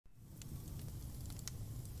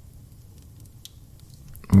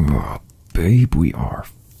Oh, babe, we are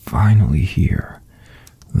finally here.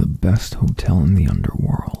 The best hotel in the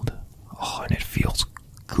underworld. Oh, and it feels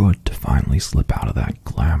good to finally slip out of that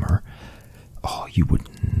glamour. Oh, you would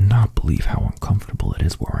not believe how uncomfortable it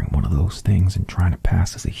is wearing one of those things and trying to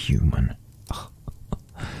pass as a human.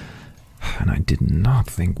 And I did not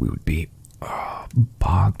think we would be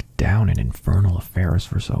bogged down in infernal affairs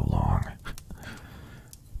for so long.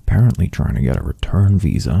 Apparently trying to get a return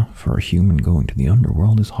visa for a human going to the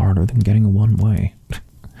underworld is harder than getting a one-way.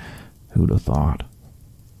 Who'd have thought?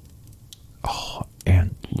 Oh,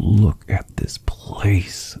 and look at this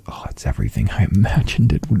place. Oh, it's everything I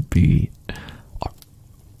imagined it would be.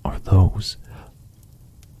 Are those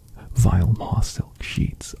vile moss silk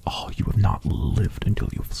sheets? Oh, you have not lived until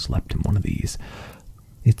you have slept in one of these.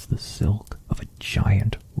 It's the silk of a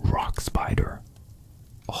giant rock spider.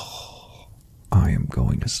 Oh, I am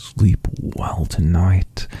going to sleep well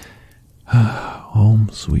tonight. Home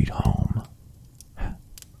sweet home.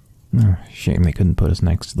 Shame they couldn't put us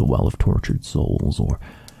next to the Well of Tortured Souls or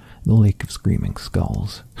the Lake of Screaming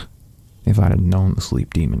Skulls. If I'd have known the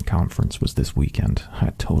Sleep Demon Conference was this weekend,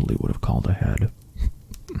 I totally would have called ahead.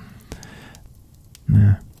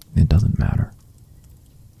 It doesn't matter.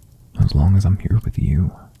 As long as I'm here with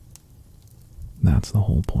you. That's the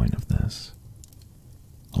whole point of this.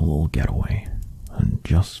 A little getaway, and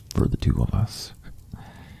just for the two of us.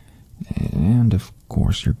 And of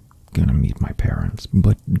course you're gonna meet my parents,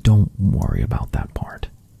 but don't worry about that part.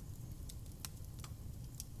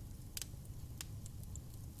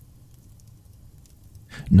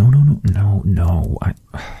 No.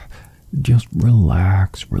 Just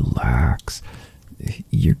relax.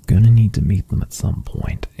 You're gonna need to meet them at some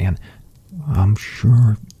point, and I'm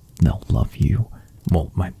sure they'll love you.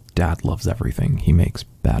 Well, my dad loves everything. He makes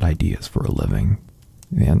bad ideas for a living,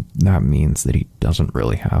 and that means that he doesn't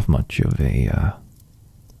really have much of a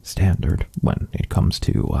standard when it comes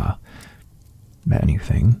to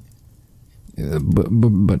anything.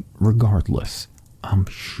 But regardless, I'm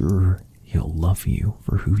sure he'll love you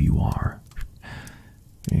for who you are.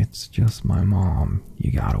 It's just my mom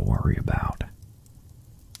you gotta worry about.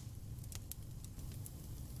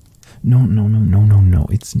 No,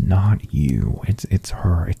 it's not you. It's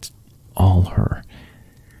her. It's all her.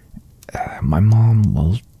 My mom,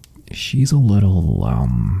 well, she's a little,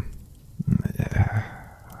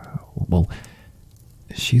 well,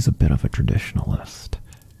 she's a bit of a traditionalist.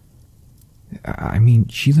 I mean,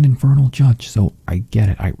 she's an infernal judge, so I get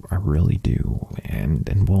it. I really do.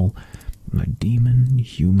 And well, a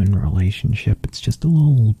demon-human relationship, it's just a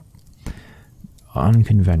little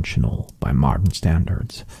unconventional by modern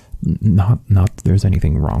standards. Not that there's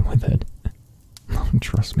anything wrong with it.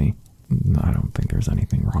 Trust me, I don't think there's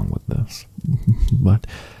anything wrong with this. But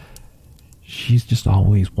she's just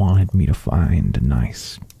always wanted me to find a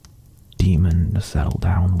nice demon to settle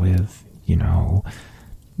down with, you know,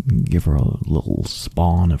 give her a little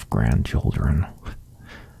spawn of grandchildren.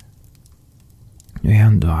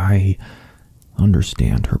 And I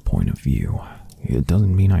understand her point of view. It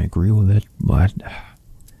doesn't mean I agree with it, but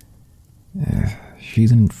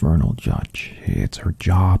she's an infernal judge. It's her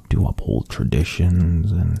job to uphold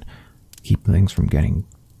traditions and keep things from getting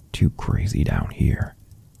too crazy down here.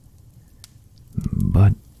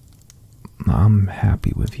 But I'm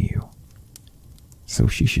happy with you, so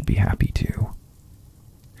she should be happy too.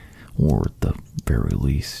 Or at the very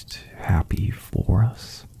least, happy for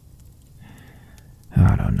us.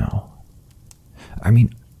 I don't know. I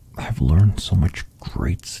mean, I've learned so much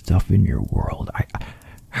great stuff in your world.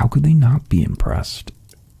 How could they not be impressed?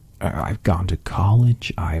 I've gone to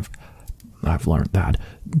college. I've learned that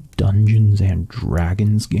Dungeons and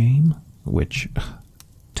Dragons game, which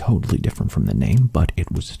totally different from the name, but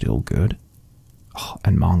it was still good. Oh,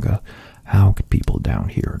 and manga. How could people down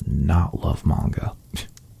here not love manga?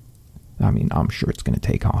 I mean, I'm sure it's going to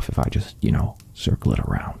take off if I just, circle it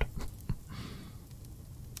around.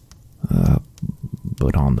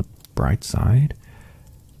 But on the bright side,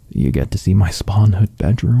 you get to see my spawn hood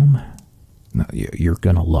bedroom. You're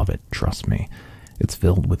gonna love it, trust me. It's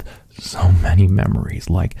filled with so many memories,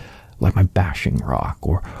 like my bashing rock,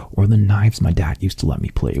 or the knives my dad used to let me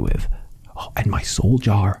play with. Oh, and my soul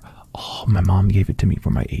jar. Oh, my mom gave it to me for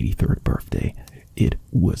my 83rd birthday. It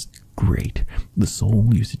was great. The soul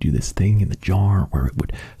used to do this thing in the jar where it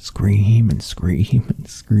would scream and scream and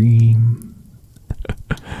scream.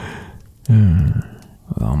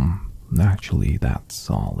 Actually, that's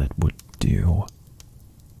all it would do.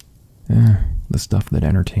 The stuff that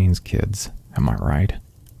entertains kids, am I right?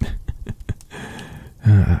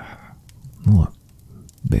 Look,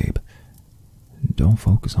 babe, don't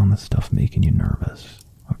focus on the stuff making you nervous,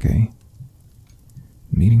 okay?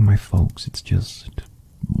 Meeting my folks, it's just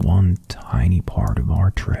one tiny part of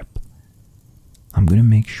our trip. I'm gonna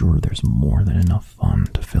make sure there's more than enough fun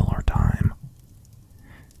to fill our time.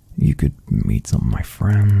 You could meet some of my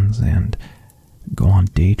friends and go on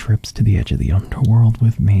day trips to the edge of the underworld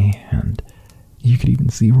with me, and you could even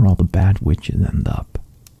see where all the bad witches end up.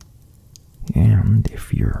 And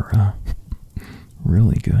if you're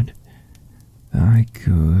really good, I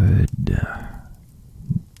could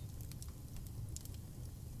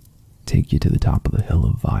take you to the top of the hill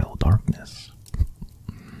of vile darkness.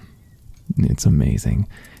 It's amazing.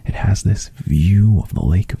 It has this view of the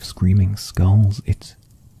Lake of Screaming Skulls. It's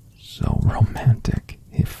so romantic,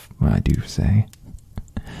 if I do say.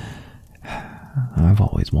 I've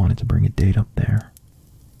always wanted to bring a date up there,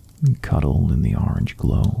 cuddled in the orange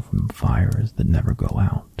glow from fires that never go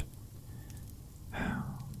out.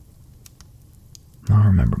 I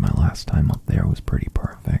remember my last time up there was pretty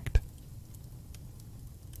perfect.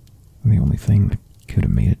 The only thing that could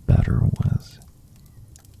have made it better was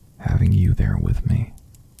having you there with me.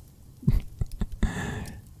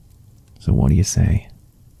 So what do you say?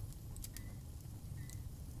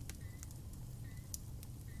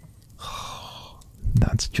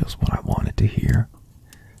 That's just what I wanted to hear.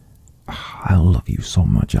 I love you so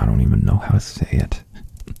much I don't even know how to say it.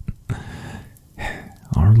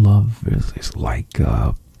 Our love is like,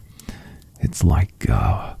 it's like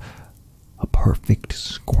a perfect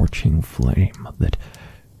scorching flame that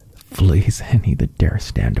flays any that dare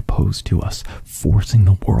stand opposed to us, forcing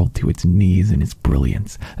the world to its knees in its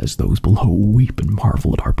brilliance, as those below weep and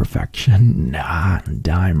marvel at our perfection. And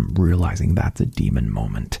I'm realizing that's a demon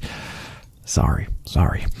moment. Sorry.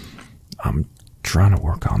 I'm trying to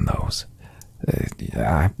work on those.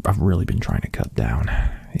 I've really been trying to cut down.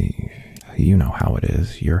 You know how it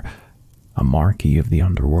is. You're a marquis of the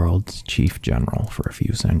underworld's chief general for a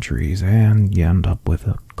few centuries, and you end up with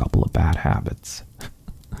a couple of bad habits.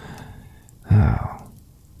 Oh,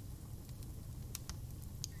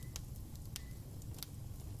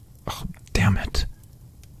 damn it.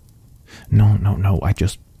 No, I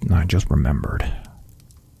just remembered.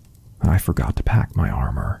 I forgot to pack my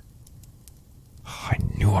armor. I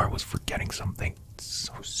knew I was forgetting something.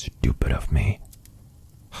 So stupid of me.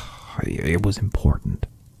 It was important.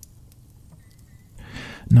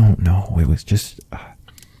 No, it was just...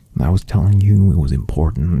 I was telling you it was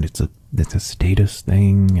important. It's a status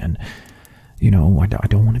thing, and... You know, I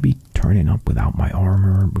don't want to be turning up without my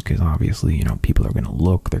armor, because obviously, you know, people are going to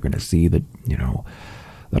look, they're going to see that, you know,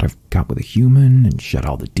 that I've got with a human and shed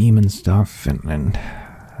all the demon stuff, and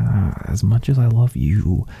as much as I love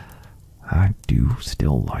you, I do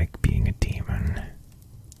still like being a demon.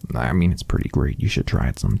 I mean, it's pretty great. You should try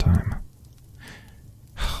it sometime.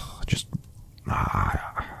 Just,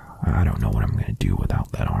 I don't know what I'm going to do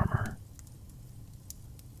without that armor.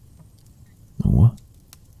 What?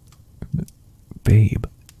 Babe,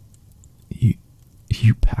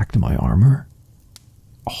 you packed my armor?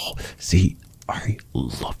 Oh, see, I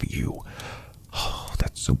love you. Oh,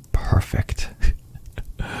 that's so perfect.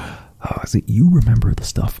 See, you remember the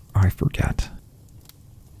stuff I forget.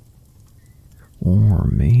 Or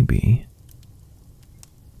maybe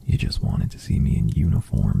you just wanted to see me in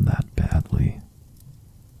uniform that badly.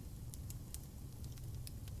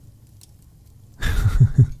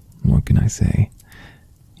 What can I say?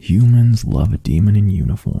 Humans love a demon in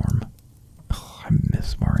uniform. Oh, I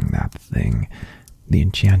miss wearing that thing. The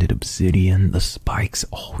enchanted obsidian, the spikes.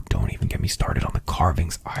 Oh, don't even get me started on the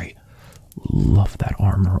carvings. I love that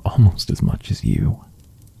armor almost as much as you.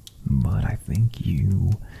 But I think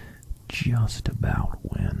you just about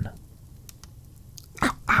win.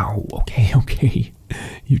 Ow, okay.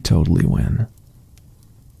 You totally win.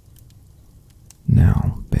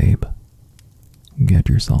 Now, babe, get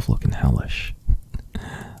yourself looking hellish.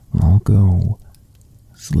 I'll go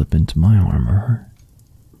slip into my armor,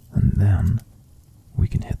 and then we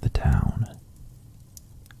can hit the town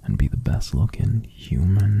and be the best looking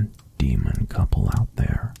human demon couple out there.